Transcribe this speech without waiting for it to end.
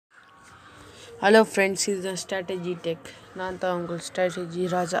Hello friends, இதுதான் strategy tech. நான் தான் உங்கள் ஸ்ட்ராட்டஜி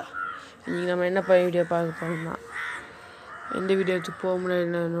ராஜா. இன்றைக்கி நம்ம என்ன வீடியோ பார்க்க போகிறோம்னா, எந்த வீடியோவுக்கு போக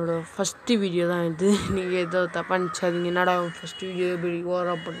முடியல. என்னோடய ஃபஸ்ட்டு வீடியோ தான் இது. நீங்கள் ஏதோ தப்பாக நினச்சாதீங்க, என்னடா ஃபஸ்ட்டு வீடியோ இப்படி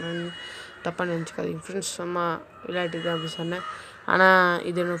ஓவராக பண்ணான்னு தப்பாக நினச்சிக்காதீங்க ஃப்ரெண்ட்ஸ். சும்மா விளையாட்டுக்கு தான் அப்படி சொன்னேன். ஆனால்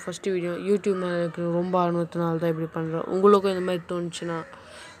இது என்னோடய ஃபஸ்ட்டு வீடியோ. யூடியூப் மேலே இருக்கிற ரொம்ப ஆர்வத்தினால தான் இப்படி பண்ணுறேன். உங்களுக்கும் இந்த மாதிரி தோணுச்சுன்னா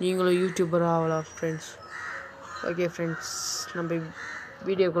நீங்களும் யூடியூபராக ஆகலாம் ஃப்ரெண்ட்ஸ். ஓகே ஃப்ரெண்ட்ஸ், நம்ம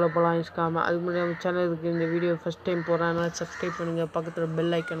வீடியோக்குள்ளே போகலாம். இஸ்காமல் அதுக்கு முன்னாடி நம்ம சேனலுக்கு இந்த வீடியோ ஃபஸ்ட் டைம் போகிறேன், அதனால் சப்ஸ்கிரைப் பண்ணுங்கள். பக்கத்தில்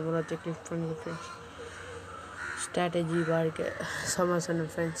பெல் ஐக்கான் கூட கிளிக் பண்ணுங்கள் ஃப்ரெண்ட்ஸ். ஸ்ட்ராட்டஜி வாழ்க்கை சமாசனம்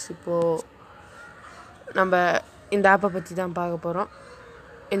ஃப்ரெண்ட்ஸ். இப்போது நம்ம இந்த ஆப்பை பற்றி தான் பார்க்க போகிறோம்.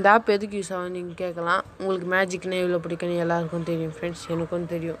 இந்த ஆப் எதுக்கு யூஸ் ஆகும் நீங்கள் கேட்கலாம். உங்களுக்கு மேஜிக்னே இவ்வளோ பிடிக்குன்னு எல்லாருக்கும் தெரியும் ஃப்ரெண்ட்ஸ்,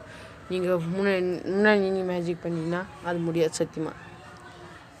 எனக்கும் தெரியும். நீங்கள் முன்னாடி நீங்கள் மேஜிக் பண்ணிங்கன்னா அது முடியாது சத்தியமாக.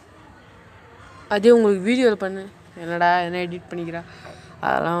 அதே உங்களுக்கு வீடியோவில் பண்ணு, என்னடா என்ன எடிட் பண்ணிக்கிறா,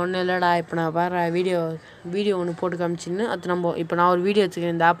 அதெல்லாம் ஒன்றும் இல்லைடா. இப்போ நான் பாரு வீடியோ ஒன்று போட்டு காமிச்சின்னு அது நம்ம இப்போ நான் ஒரு வீடியோ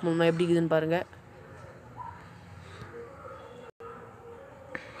வச்சுக்கிறேன். இந்த ஆப் மூலமாக எப்படி இருக்குதுன்னு பாருங்கள்.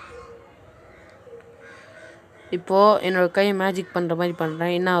 இப்போது என்னோடய கையை மேஜிக் பண்ணுற மாதிரி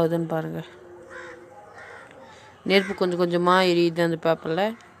பண்ணுறேன். என்ன ஆகுதுன்னு பாருங்கள். நெருப்பு கொஞ்சம் கொஞ்சமாக எரியுது அந்த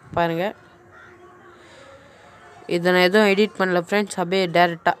பேப்பரில் பாருங்கள். இதை நான் எதுவும் எடிட் பண்ணல ஃப்ரெண்ட்ஸ், அப்படியே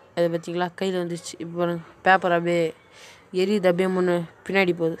டேரெக்டாக இதை பார்த்தீங்களா கையில் வந்துச்சு. இப்போ பாருங்கள், பேப்பர் அப்படியே எரியுது, அப்படியே முன்னே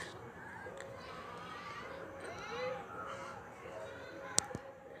பின்னாடி போகுது.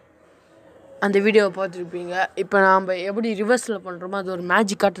 அந்த வீடியோவை பார்த்துருப்பீங்க. இப்போ நாம் எப்படி ரிவர்ஸில் பண்ணுறோமோ அது ஒரு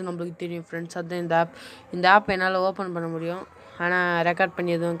மேஜிக்காட்டு நம்மளுக்கு தெரியும் ஃப்ரெண்ட்ஸ். அதுதான் இந்த ஆப். இந்த ஆப் என்னால் ஓப்பன் பண்ண முடியும், ஆனால் ரெக்கார்ட்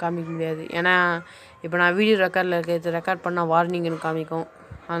பண்ணி எதுவும் காமிக்க முடியாது. ஏன்னா இப்போ நான் வீடியோ ரெக்கார்டில் இருக்கிறது ரெக்கார்ட் பண்ணால் வார்னிங்னு காமிக்கும்.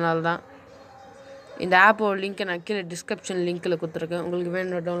 அதனால தான் இந்த ஆப்போட லிங்க்கை நான் கீழே டிஸ்கிரிப்ஷன் லிங்க்கில் கொடுத்துருக்கேன். உங்களுக்கு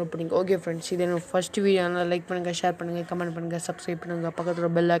வேணும் டவுன்லோட் பண்ணிங்க. ஓகே ஃப்ரெண்ட்ஸ், இது என்னோடய ஃபஸ்ட்டு வீடியோ. அதனால் லைக் பண்ணுங்கள், ஷேர் பண்ணுங்கள், கமெண்ட் பண்ணுங்கள், சப்ஸ்கிரைப் பண்ணுங்கள்,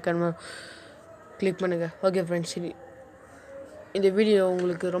 பக்கத்தில் பெல் ஐக்கான் கிளிக் பண்ணுங்கள். ஓகே ஃப்ரெண்ட்ஸ், இந்த வீடியோ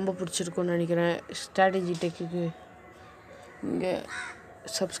உங்களுக்கு ரொம்ப பிடிச்சிருக்குன்னு நினைக்கிறேன். ஸ்ட்ராட்டஜி டெக்குக்கு இங்கே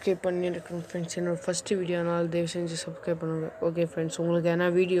சப்ஸ்கிரைப் பண்ணியிருக்கேன் ஃப்ரெண்ட்ஸ். என்னோடய ஃபஸ்ட்டு வீடியோனால் தயவு செஞ்சு சப்ஸ்கிரைப் பண்ணுங்கள். ஓகே ஃப்ரெண்ட்ஸ், உங்களுக்கு எதனா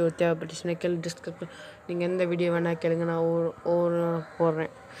வீடியோ தேவைப்பட்டுச்சுன்னா கேள்வி டிஸ்கிரிப்ஷன் நீங்கள் எந்த வீடியோ வேணால் கேளுங்க, நான் ஒவ்வொரு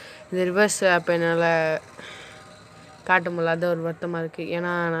போடுறேன். இந்த ரிவர்ஸ் ஆப் என்னால் காட்ட முடியல, அது ஒரு வருத்தமாக இருக்குது.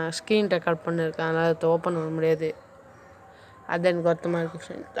 ஏன்னா நான் ஸ்க்ரீன் ரெக்கார்ட் பண்ணியிருக்கேன், அதனால் அதை ஓப்பன் பண்ண முடியாது. அது எனக்கு வருத்தமாக இருக்குது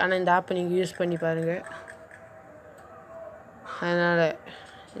ஃப்ரெண்ட்ஸ். ஆனால் இந்த ஆப்பை நீங்கள் யூஸ் பண்ணி பாருங்கள். அதனால்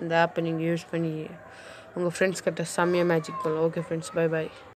இந்த ஆப்பை நீங்கள் யூஸ் பண்ணி உங்கள் ஃப்ரெண்ட்ஸ் கிட்ட செம்மையாக மேஜிக் பண்ணலாம். Okay friends, bye bye.